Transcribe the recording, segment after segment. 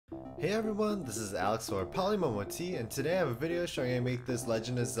Hey everyone, this is Alex for PolymomoTea, and today I have a video showing how to make this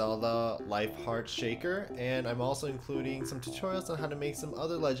Legend of Zelda Life Heart Shaker, and I'm also including some tutorials on how to make some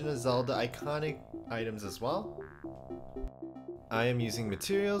other Legend of Zelda iconic items as well. I am using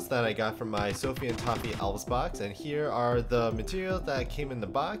materials that I got from my Sophie and Toffee Elves box, and here are the materials that came in the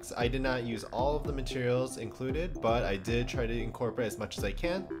box. I did not use all of the materials included, but I did try to incorporate as much as I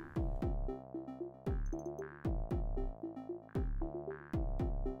can.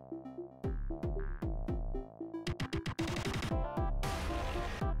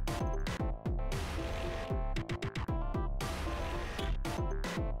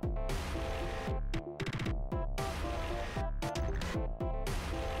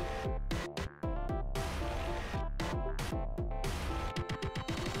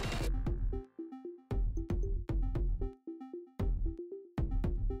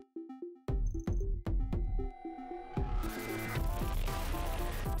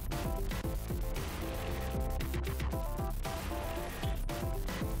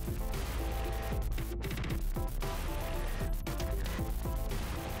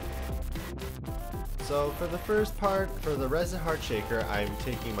 So for the first part, for the resin heart shaker, I'm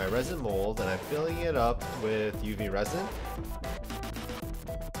taking my resin mold and I'm filling it up with UV resin.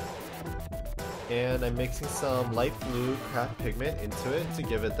 And I'm mixing some light blue craft pigment into it to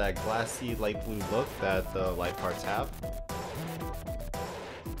give it that glassy light blue look that the life hearts have.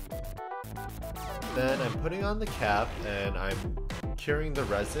 Then I'm putting on the cap and I'm curing the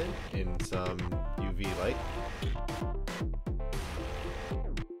resin in some UV light.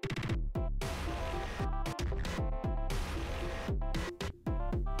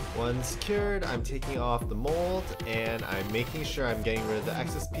 Once cured, I'm taking off the mold and I'm making sure I'm getting rid of the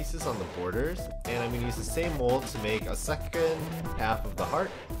excess pieces on the borders, and I'm going to use the same mold to make a second half of the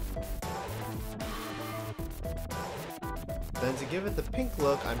heart. Then to give it the pink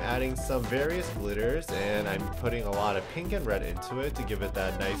look, I'm adding some various glitters and I'm putting a lot of pink and red into it to give it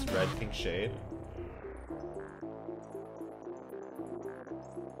that nice red-pink shade.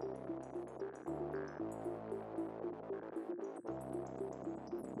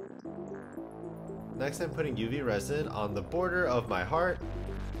 Next, I'm putting UV resin on the border of my heart.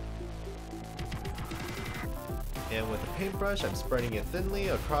 And with a paintbrush, I'm spreading it thinly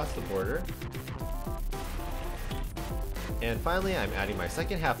across the border. And finally, I'm adding my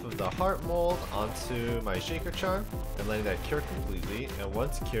second half of the heart mold onto my shaker jar and letting that cure completely. And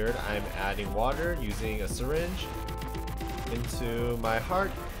once cured, I'm adding water using a syringe into my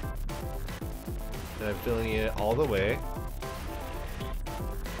heart. And I'm filling it all the way.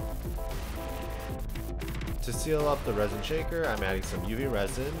 To seal up the resin shaker, I'm adding some UV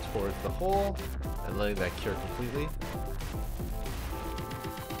resin towards the hole and letting that cure completely.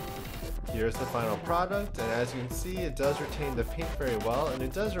 Here's the final product, and as you can see, it does retain the paint very well, and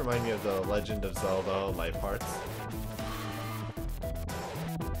it does remind me of the Legend of Zelda Life Hearts.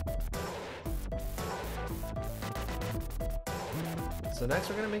 So next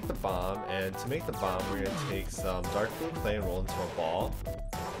we're going to make the bomb, and to make the bomb we're going to take some dark blue clay and roll into a ball.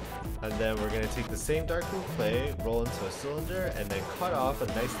 And then we're going to take the same dark blue clay, roll into a cylinder, and then cut off a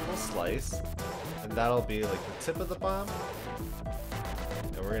nice little slice. And that'll be like the tip of the bomb.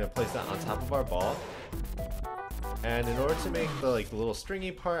 And we're going to place that on top of our ball. And in order to make the little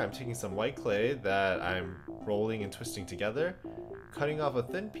stringy part, I'm taking some white clay that I'm rolling and twisting together, cutting off a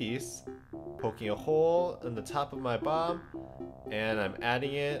thin piece, poking a hole in the top of my bomb, and I'm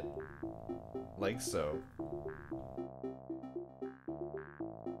adding it like so.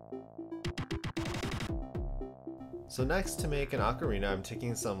 So next, to make an ocarina, I'm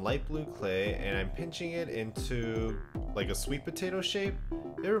taking some light blue clay and I'm pinching it into like a sweet potato shape.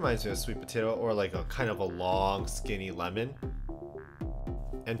 It reminds me of a sweet potato, or like a kind of a long skinny lemon.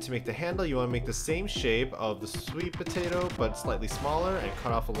 And to make the handle, you want to make the same shape of the sweet potato but slightly smaller, and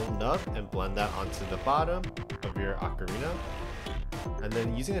cut off a little nub and blend that onto the bottom of your ocarina. And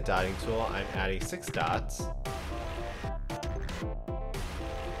then using a dotting tool, I'm adding 6 dots.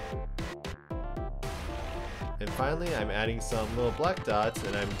 And finally, I'm adding some little black dots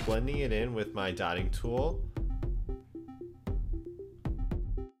and I'm blending it in with my dotting tool.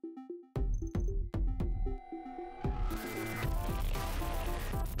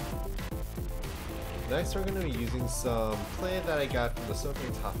 Next, we're going to be using some clay that I got from the Sophie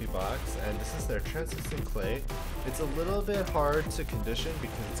and Toffee box, and this is their translucent clay. It's a little bit hard to condition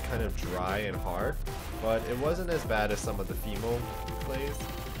because it's kind of dry and hard, but it wasn't as bad as some of the Fimo clays.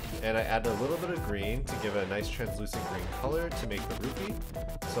 And I added a little bit of green to give it a nice translucent green color to make the rupee.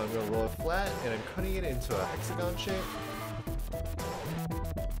 So I'm going to roll it flat and I'm cutting it into a hexagon shape.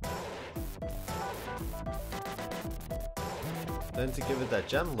 Then to give it that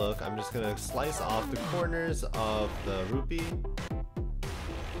gem look, I'm just going to slice off the corners of the rupee.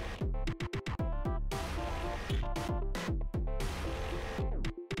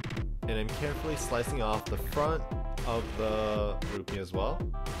 And I'm carefully slicing off the front of the rupee as well.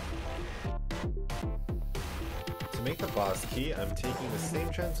 To make the boss key, I'm taking the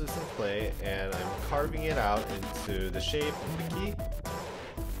same translucent clay and I'm carving it out into the shape of the key.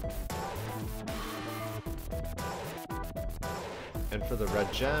 And for the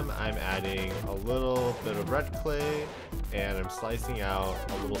red gem, I'm adding a little bit of red clay and I'm slicing out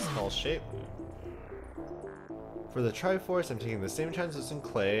a little skull shape. For the triforce, I'm taking the same translucent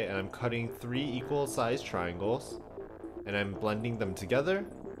clay and I'm cutting 3 equal sized triangles and I'm blending them together.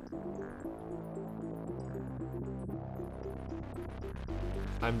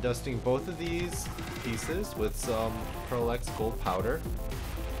 I'm dusting both of these pieces with some Pearl X gold powder.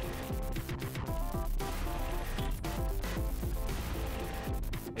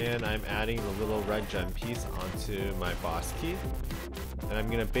 And I'm adding the little red gem piece onto my boss key. And I'm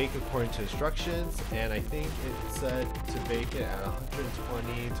going to bake according to instructions, and I think it said to bake it at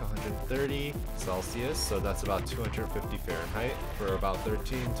 120 to 130 Celsius, so that's about 250 Fahrenheit for about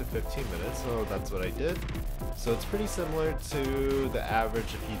 13 to 15 minutes, so that's what I did. So it's pretty similar to the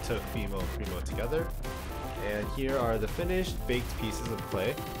average if you took Fimo and Primo together. And here are the finished baked pieces of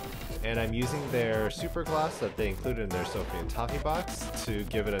clay. And I'm using their super gloss that they included in their Sophie and Toffee box to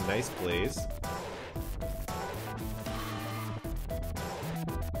give it a nice glaze.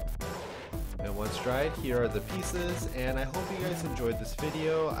 And once dried, here are the pieces, and I hope you guys enjoyed this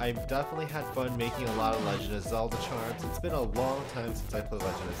video. I definitely had fun making a lot of Legend of Zelda charms. It's been a long time since I played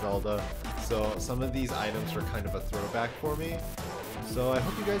Legend of Zelda, so some of these items were kind of a throwback for me. So I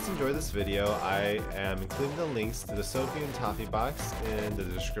hope you guys enjoyed this video. I am including the links to the Sophie and Toffee box in the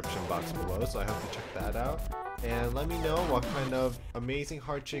description box below, so I hope you check that out. And let me know what kind of amazing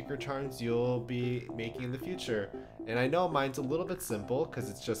heart shaker charms you'll be making in the future. And I know mine's a little bit simple because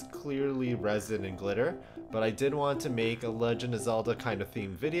it's just clearly resin and glitter, but I did want to make a Legend of Zelda kind of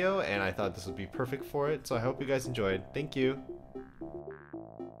themed video and I thought this would be perfect for it, so I hope you guys enjoyed. Thank you!